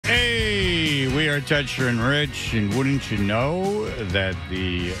we are Toucher and Rich, and wouldn't you know that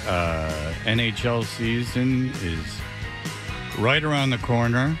the NHL season is right around the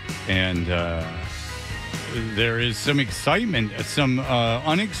corner, and there is some excitement, some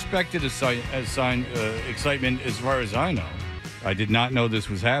unexpected excitement as far as I know. I did not know this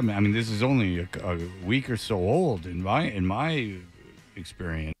was happening. I mean, this is only a week or so old in my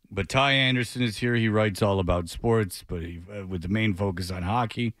experience. But Ty Anderson is here. He writes all about sports, but with the main focus on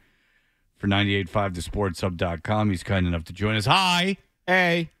hockey for 98.5thesportshub.com. He's kind enough to join us. Hi.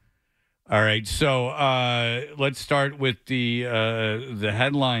 Hey. All right, so let's start with the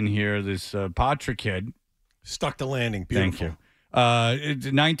headline here. This Patra kid. Stuck the landing. Beautiful. Thank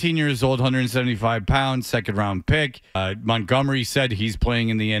you. 19 years old, 175 pounds, second-round pick. Montgomery said he's playing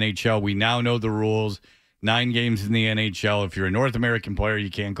in the NHL. We now know the rules. 9 games in the NHL. If you're a North American player,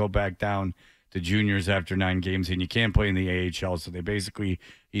 you can't go back down to juniors after 9 games, and you can't play in the AHL. So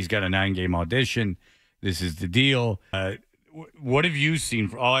he's got a 9-game audition. This is the deal. What have you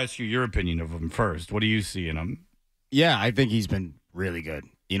seen? I'll ask you your opinion of him first. What do you see in him? Yeah, I think he's been really good.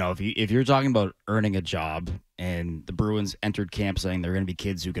 You know, if you're talking about earning a job, and the Bruins entered camp saying there are going to be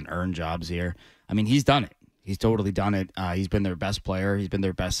kids who can earn jobs here, I mean, he's done it. He's totally done it. He's been their best player. He's been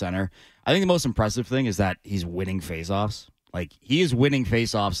their best center. I think the most impressive thing is that he's winning faceoffs. Like, he is winning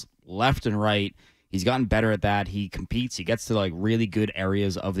faceoffs left and right. He's gotten better at that. He competes. He gets to, like, really good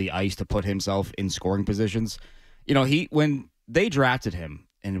areas of the ice to put himself in scoring positions. You know, when they drafted him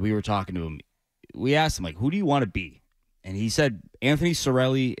and we were talking to him, we asked him, like, who do you want to be? And he said Anthony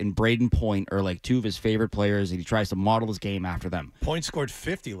Cirelli and Braden Point are, like, 2 of his favorite players, and he tries to model his game after them. Point scored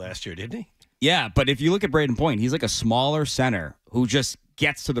 50 last year, didn't he? Yeah, but if you look at Braden Point, he's like a smaller center who just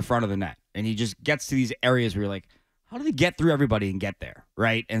gets to the front of the net. And he just gets to these areas where you're like, how do they get through everybody and get there,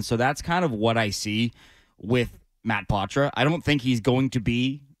 right? And so that's kind of what I see with Matt Patra. I don't think he's going to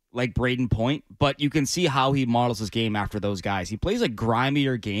be like Braden Point, but you can see how he models his game after those guys. He plays a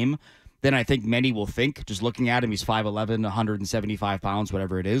grimier game than I think many will think. Just looking at him, he's 5'11", 175 pounds,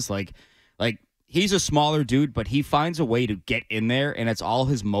 whatever it is. Like he's a smaller dude, but he finds a way to get in there, and it's all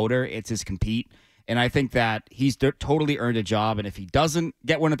his motor. It's his compete. And I think that he's totally earned a job, and if he doesn't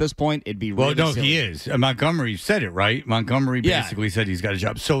get one at this point, it'd be really silly. He is. Montgomery said it, right? Montgomery basically said he's got a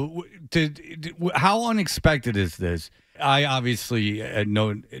job. So how unexpected is this? I obviously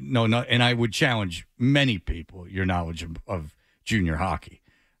know, and I would challenge many people, your knowledge of junior hockey.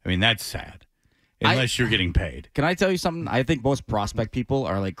 I mean, that's sad, unless you're getting paid. Can I tell you something? I think most prospect people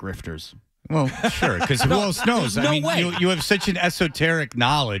are like grifters. Well, sure, because who else knows? No way. You have such an esoteric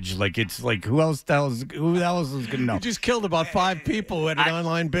knowledge. Like, it's like, who else is going to know? You just killed about 5 people at an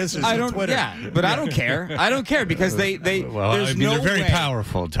online business on Twitter. Yeah, but I don't care. I don't care because they well, there's I mean, no they're very way.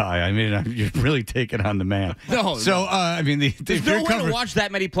 powerful, Ty. I mean, you're really taking on the man. No. So, I mean, There's no way to watch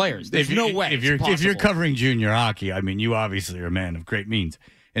that many players. There's no way. If you're covering junior hockey, I mean, you obviously are a man of great means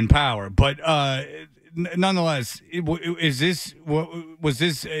and power. But nonetheless, was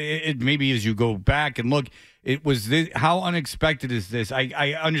this maybe as you go back and look, how unexpected is this?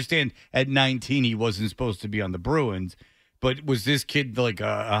 I understand at 19 he wasn't supposed to be on the Bruins, but was this kid like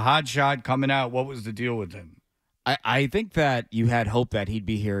a hot shot coming out? What was the deal with him? I think that you had hope that he'd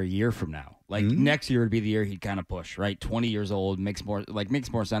be here a year from now. Like next year would be the year he'd kind of push, right? 20 years old makes more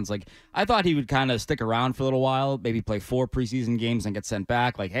sense. Like, I thought he would kind of stick around for a little while, maybe play 4 preseason games and get sent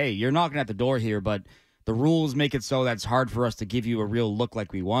back. Like, hey, you're knocking at the door here, but the rules make it so that it's hard for us to give you a real look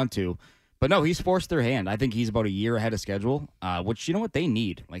like we want to. But no, he's forced their hand. I think he's about a year ahead of schedule, which, you know what, they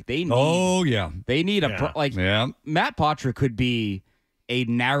need. Like, they need. Oh, yeah. They need Matt Patra could be a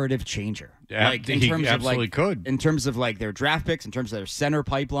narrative changer. Yeah, like, he absolutely could. In terms of, like, their draft picks, in terms of their center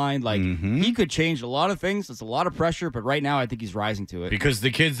pipeline, like, he could change a lot of things. It's a lot of pressure, but right now I think he's rising to it. Because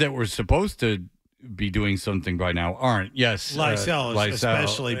the kids that were supposed to be doing something by now aren't. Yes, Lysell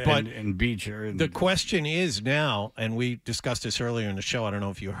especially, but and Beecher. The question is now, and we discussed this earlier in the show. I don't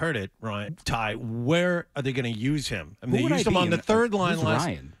know if you heard it, Ryan. Ty, where are they going to use him? I mean, they used him on the third line last.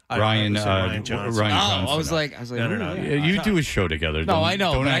 Ryan Johnson. Ryan Johnson. I was like, no. You do a show together. No, I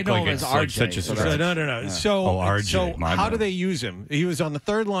know. Don't but act I know like him it's as like RJ. such a so stretch. No. Yeah. So RJ, how do they use him? He was on the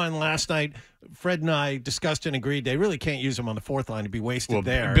third line last night. Fred and I discussed and agreed they really can't use him on the fourth line to be wasted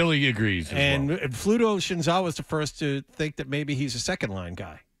there. Billy agrees. And Fluto Shinzawa was the first to think that maybe he's a second line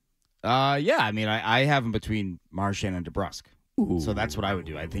guy. Yeah, I mean, I have him between Marchand and DeBrusque. So that's what I would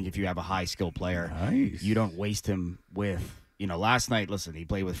do. I think if you have a high skill player, you don't waste him with. You know, last night, listen, he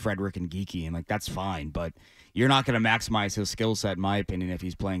played with Frederick and Geeky, and, like, that's fine. But you're not going to maximize his skill set, in my opinion, if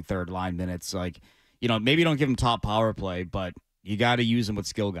he's playing third line minutes. Like, you know, maybe don't give him top power play, but you got to use him with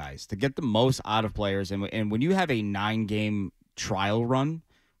skill guys to get the most out of players. And when you have a 9-game trial run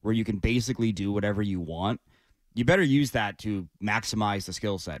where you can basically do whatever you want, you better use that to maximize the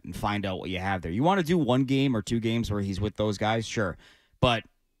skill set and find out what you have there. You want to do 1 game or 2 games where he's with those guys, sure. But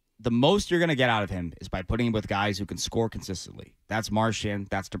the most you're going to get out of him is by putting him with guys who can score consistently. That's Marchand.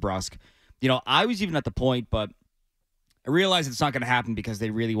 That's DeBrusque. I was even at the point, but I realized it's not going to happen because they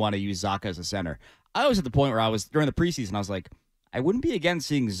really want to use Zacha as a center. I was at the point where I was, during the preseason, I was like, I wouldn't be against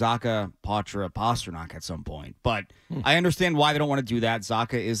seeing Zacha, Poitras, Pastrnak at some point. But I understand why they don't want to do that.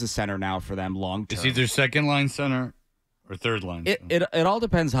 Zacha is a center now for them long term. Is he their second-line center or third-line? It all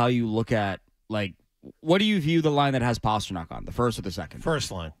depends how you look at, like, what do you view the line that has Pastrnak on, the first or the second?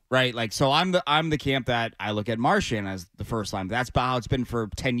 First line. Right? Like, so I'm the camp that I look at Marchand as the first line. That's how it's been for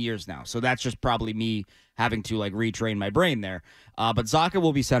 10 years now. So that's just probably me having to, like, retrain my brain there. But Zacha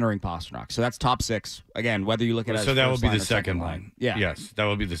will be centering Pastrnak. So that's top 6. Again, whether you look at it as so that will be the second line. Yeah. Yes, that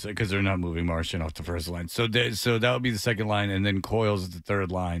will be the second, because they're not moving Marchand off the first line. So that would be the second line, and then Coyle's the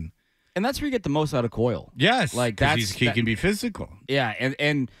third line. And that's where you get the most out of Coyle. Yes, like he can be physical. Yeah,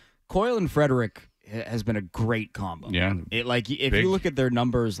 and Coyle and Frederick has been a great combo. Yeah. If you look at their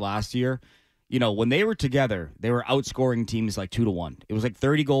numbers last year, when they were together, they were outscoring teams like 2-1. It was like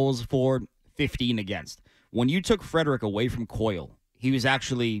 30 goals for, 15 against. When you took Frederick away from Coyle, he was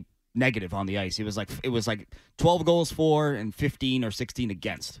actually negative on the ice. It was like 12 goals for and 15 or 16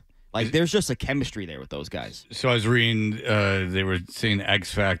 against. Like, there's just a chemistry there with those guys. So I was reading, they were saying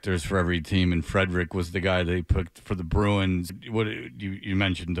X factors for every team, and Frederick was the guy they picked for the Bruins. What you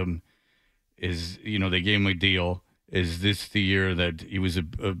mentioned him is, they gave him a deal. Is this the year that he was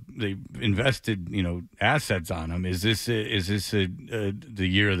they invested, assets on him? Is this the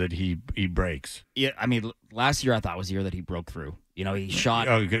year that he breaks? Yeah, I mean, last year I thought was the year that he broke through. He shot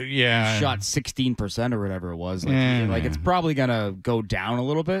he shot 16% or whatever it was. Like, it's probably gonna go down a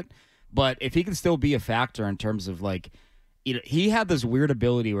little bit, but if he can still be a factor in terms of, like, he had this weird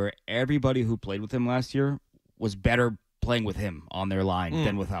ability where everybody who played with him last year was better playing with him on their line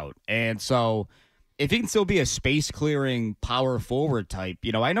than without, and so. If he can still be a space-clearing power forward type,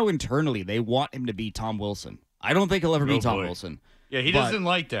 I know internally they want him to be Tom Wilson. I don't think he'll ever be Tom Wilson. Yeah, he doesn't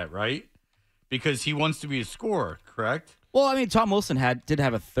like that, right? Because he wants to be a scorer, correct? Well, I mean, Tom Wilson did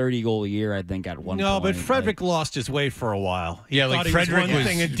have a 30-goal year, I think, at one point. No, but Frederick lost his way for a while. He thought Frederick was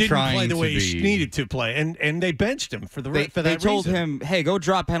thing and didn't play the way he needed to play, and they benched him for that reason. They told him, "Hey, go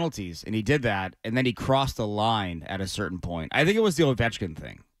drop penalties," and he did that, and then he crossed the line at a certain point. I think it was the Ovechkin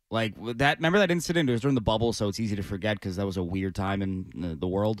thing. Like that, remember that incident? It was during the bubble, so it's easy to forget because that was a weird time in the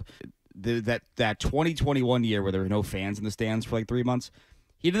world. That 2021 year where there were no fans in the stands for like 3 months,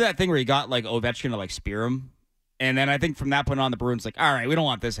 he did that thing where he got like Ovechkin to like spear him, and then I think from that point on, the Bruins like, all right, we don't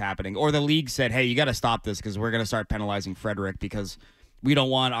want this happening, or the league said, hey, you got to stop this because we're going to start penalizing Frederick because we don't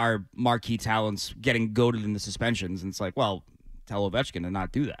want our marquee talents getting goaded into suspensions. And it's like, well, tell Ovechkin to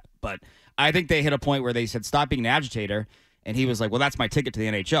not do that. But I think they hit a point where they said, stop being an agitator. And he was like, well, that's my ticket to the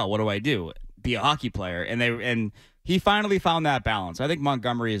NHL. What do I do? Be a hockey player. And he finally found that balance. I think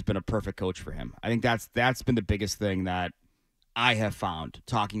Montgomery has been a perfect coach for him. I think that's been the biggest thing that I have found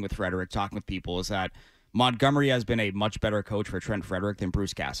talking with Frederick, talking with people, is that Montgomery has been a much better coach for Trent Frederick than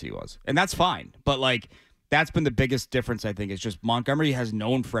Bruce Cassidy was. And that's fine. But, like, that's been the biggest difference, I think, is just Montgomery has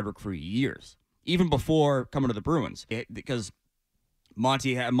known Frederick for years, even before coming to the Bruins, because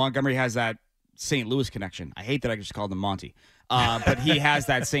Montgomery has that St. Louis connection. I hate that I just called him Monty. But he has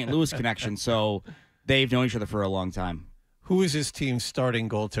that St. Louis connection, so they've known each other for a long time. Who is his team's starting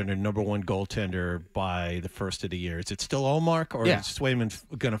goaltender, number one goaltender by the first of the year? Is it still Ullmark, or is Swayman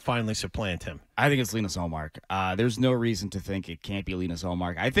going to finally supplant him? I think it's Linus Ullmark. There's no reason to think it can't be Linus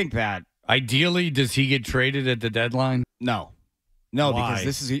Ullmark. I think that... Ideally, does he get traded at the deadline? No. Why?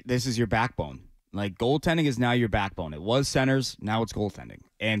 Because this is your backbone. Like, goaltending is now your backbone. It was centers, now it's goaltending.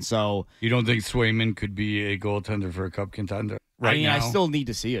 And so... You don't think Swayman could be a goaltender for a cup contender right now? I still need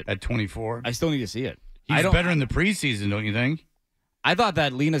to see it. At 24? I still need to see it. He's better in the preseason, don't you think? I thought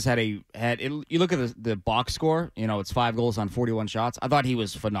that Linus you look at the box score, it's 5 goals on 41 shots. I thought he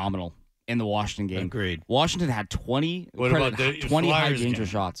was phenomenal in the Washington game. Agreed. Washington had 20 high danger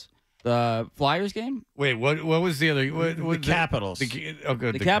shots. The Flyers game? Wait, what was the other? The Capitals.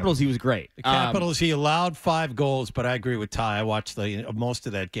 The Capitals, he was great. The Capitals, he allowed 5 goals, but I agree with Ty. I watched most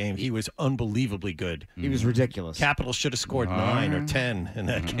of that game. He was unbelievably good. He was ridiculous. Capitals should have scored 9 or 10 in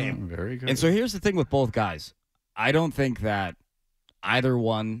that game. Very good. And so here's the thing with both guys. I don't think that either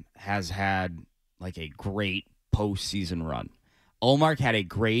one has had like a great postseason run. Ullmark had a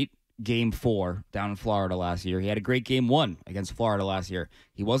great Game 4 down in Florida last year. He had a great Game 1 against Florida last year.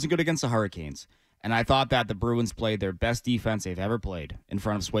 He wasn't good against the Hurricanes. And I thought that the Bruins played their best defense they've ever played in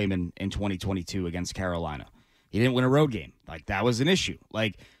front of Swayman in 2022 against Carolina. He didn't win a road game. Like, that was an issue.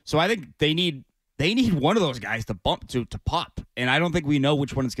 Like, so I think they need one of those guys to bump to pop. And I don't think we know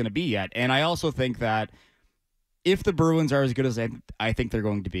which one it's going to be yet. And I also think that if the Bruins are as good as I think they're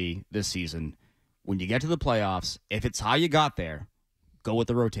going to be this season, when you get to the playoffs, if it's how you got there, go with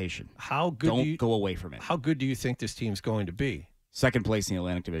the rotation. Don't go away from it. How good do you think this team's going to be? Second place in the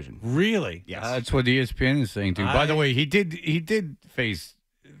Atlantic Division. Really? Yes. That's what ESPN is saying too. By the way, he did face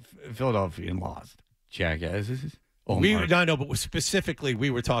Philadelphia and lost. Jackasses. I know, but specifically, we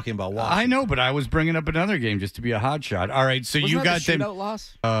were talking about Washington. I know, but I was bringing up another game just to be a hot shot. All right, so Wasn't you that got the them shootout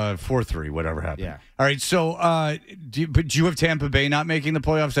loss? 4-3, whatever happened. Yeah. All right, so do you have Tampa Bay not making the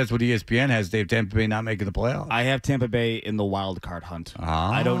playoffs? That's what ESPN has. They have Tampa Bay not making the playoffs. I have Tampa Bay in the wild card hunt.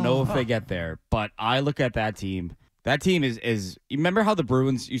 I don't know if they get there, but I look at that team. That team is you remember how the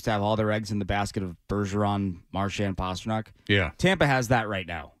Bruins used to have all their eggs in the basket of Bergeron, Marchand, Pastrnak? Yeah. Tampa has that right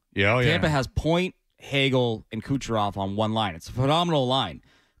now. Yeah, Tampa has Point, Hagel, and Kucherov on one line. It's a phenomenal line.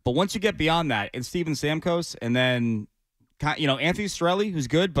 But once you get beyond that, it's Steven Stamkos and then, Anthony Cirelli, who's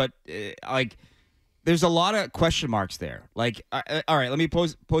good, but, there's a lot of question marks there. Like, all right, let me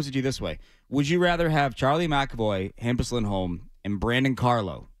pose it to you this way. Would you rather have Charlie McAvoy, Hampus Lindholm, and Brandon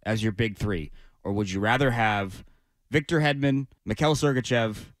Carlo as your big three? Or would you rather have Victor Hedman, Mikhail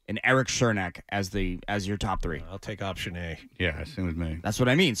Sergachev, and Eric Chernak as your top three? I'll take option A. Yeah, same with me. That's what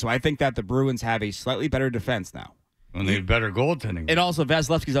I mean. So I think that the Bruins have a slightly better defense now. And they have better goaltending. And also,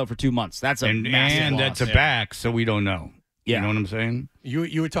 Vasilevsky's out for 2 months. That's a massive loss. That's a back, so we don't know. Yeah. You know what I'm saying?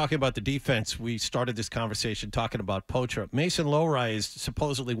 You were talking about the defense. We started this conversation talking about Potra. Mason Lohrei is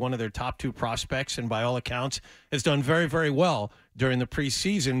supposedly one of their top 2 prospects, and by all accounts has done very, very well during the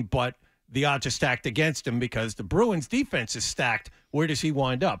preseason, but the odds are stacked against him because the Bruins' defense is stacked. Where does he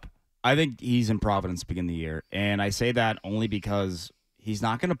wind up? I think he's in Providence to begin the year, and I say that only because he's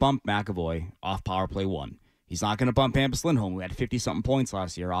not going to bump McAvoy off power play 1. He's not going to bump Hampus Lindholm, who had 50-something points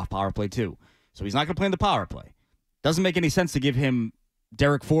last year, off power play 2. So he's not going to play in the power play. Doesn't make any sense to give him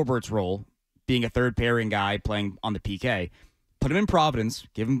Derek Forbert's role, being a third-pairing guy playing on the PK. Put him in Providence,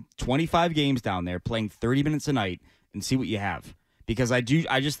 give him 25 games down there, playing 30 minutes a night, and see what you have. Because I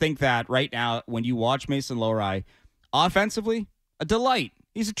just think that right now, when you watch Mason Lohrei, offensively, a delight.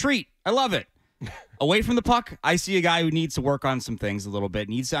 He's a treat. I love it. Away from the puck, I see a guy who needs to work on some things a little bit.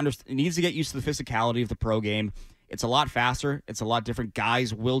 Needs to get used to the physicality of the pro game. It's a lot faster. It's a lot different.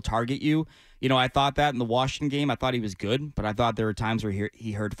 Guys will target you. I thought that in the Washington game, I thought he was good, but I thought there were times where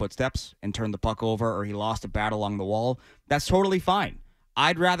he heard footsteps and turned the puck over, or he lost a bat along the wall. That's totally fine.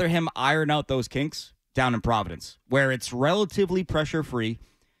 I'd rather him iron out those kinks down in Providence, where it's relatively pressure-free.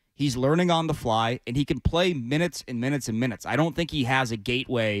 He's learning on the fly, and he can play minutes and minutes and minutes. I don't think he has a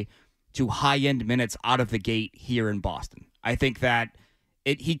gateway to high-end minutes out of the gate here in Boston. I think that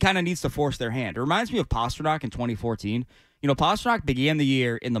he kind of needs to force their hand. It reminds me of Pastrnak in 2014. Pastrnak began the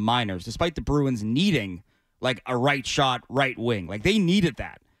year in the minors, despite the Bruins needing like a right shot, right wing. Like, they needed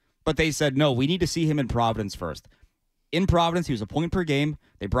that. But they said, no, we need to see him in Providence first. In Providence, he was a point per game.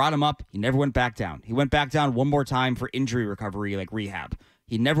 They brought him up. He never went back down. He went back down one more time for injury recovery, like rehab.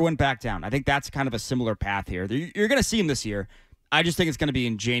 He never went back down. I think that's kind of a similar path here. You're going to see him this year. I just think it's going to be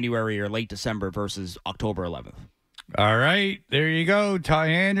in January or late December versus October 11th. All right. There you go. Ty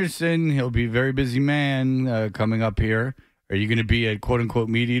Anderson. He'll be a very busy man coming up here. Are you going to be at quote-unquote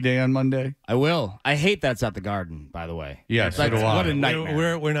media day on Monday? I will. I hate that's at the Garden, by the way. Yeah, so do I. What a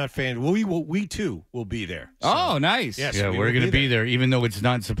nightmare. We're not fans. We too will be there. So. Oh, nice. Yes, yeah, we're going to be there, even though it's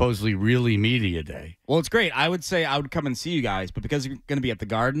not supposedly really media day. Well, it's great. I would say I would come and see you guys, but because you're going to be at the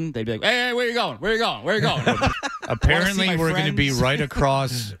Garden, they'd be like, hey, where are you going? Where are you going? Where are you going? Apparently, we're going to be right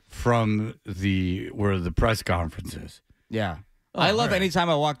across from where the press conference is. Yeah. I love anytime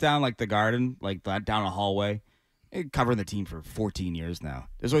I walk down like the Garden, like down a hallway. Covering the team for 14 years now.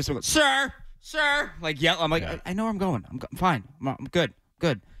 There's always someone, sir, like yell. I'm like, yeah. I know where I'm going. I'm fine. I'm good.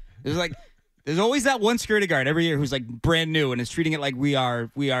 There's always that one security guard every year who's like brand new and is treating it like we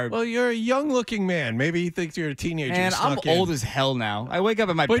are. Well, you're a young-looking man. Maybe he thinks you're a teenager. And I'm old as hell now. I wake up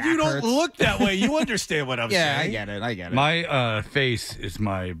and my back you don't hurts. look that way. You understand what I'm saying? Yeah, I get it. My face is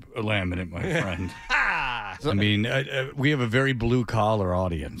my laminate, my friend. I mean, we have a very blue-collar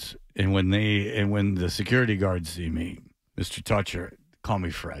audience. And when the security guards see me, Mr. Toucher, call me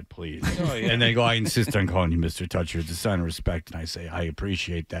Fred, please. Oh, yeah. And they go, I insist on calling you Mr. Toucher. It's a sign of respect. And I say, I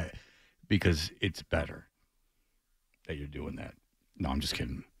appreciate that because it's better that you're doing that. No, I'm just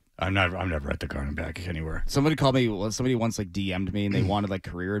kidding. I'm never at the Garden back anywhere. Somebody once like DM'd me and they wanted like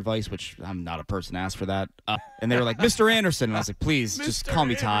career advice, which I'm not a person to ask for that. And they were like, Mr. Anderson. And I was like, please, just call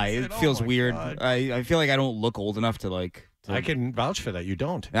me Ty. It feels weird. I feel like I don't look old enough to like I can vouch for that. You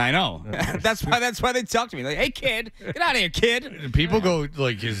don't. I know. That's why they talk to me. Like, hey, kid, get out of here, kid. People go,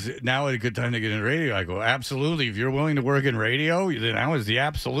 like, is now a good time to get in radio? I go, absolutely. If you're willing to work in radio, then now is the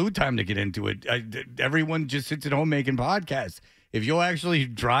absolute time to get into it. Everyone just sits at home making podcasts. If you'll actually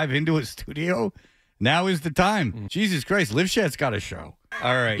drive into a studio, now is the time. Jesus Christ, Live Chat's got a show.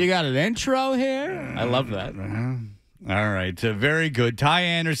 All right. You got an intro here? I love that. All right. Very good. Ty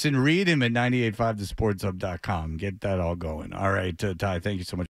Anderson, read him at 985thesportshub.com. Get that all going. All right, Ty, thank you so much.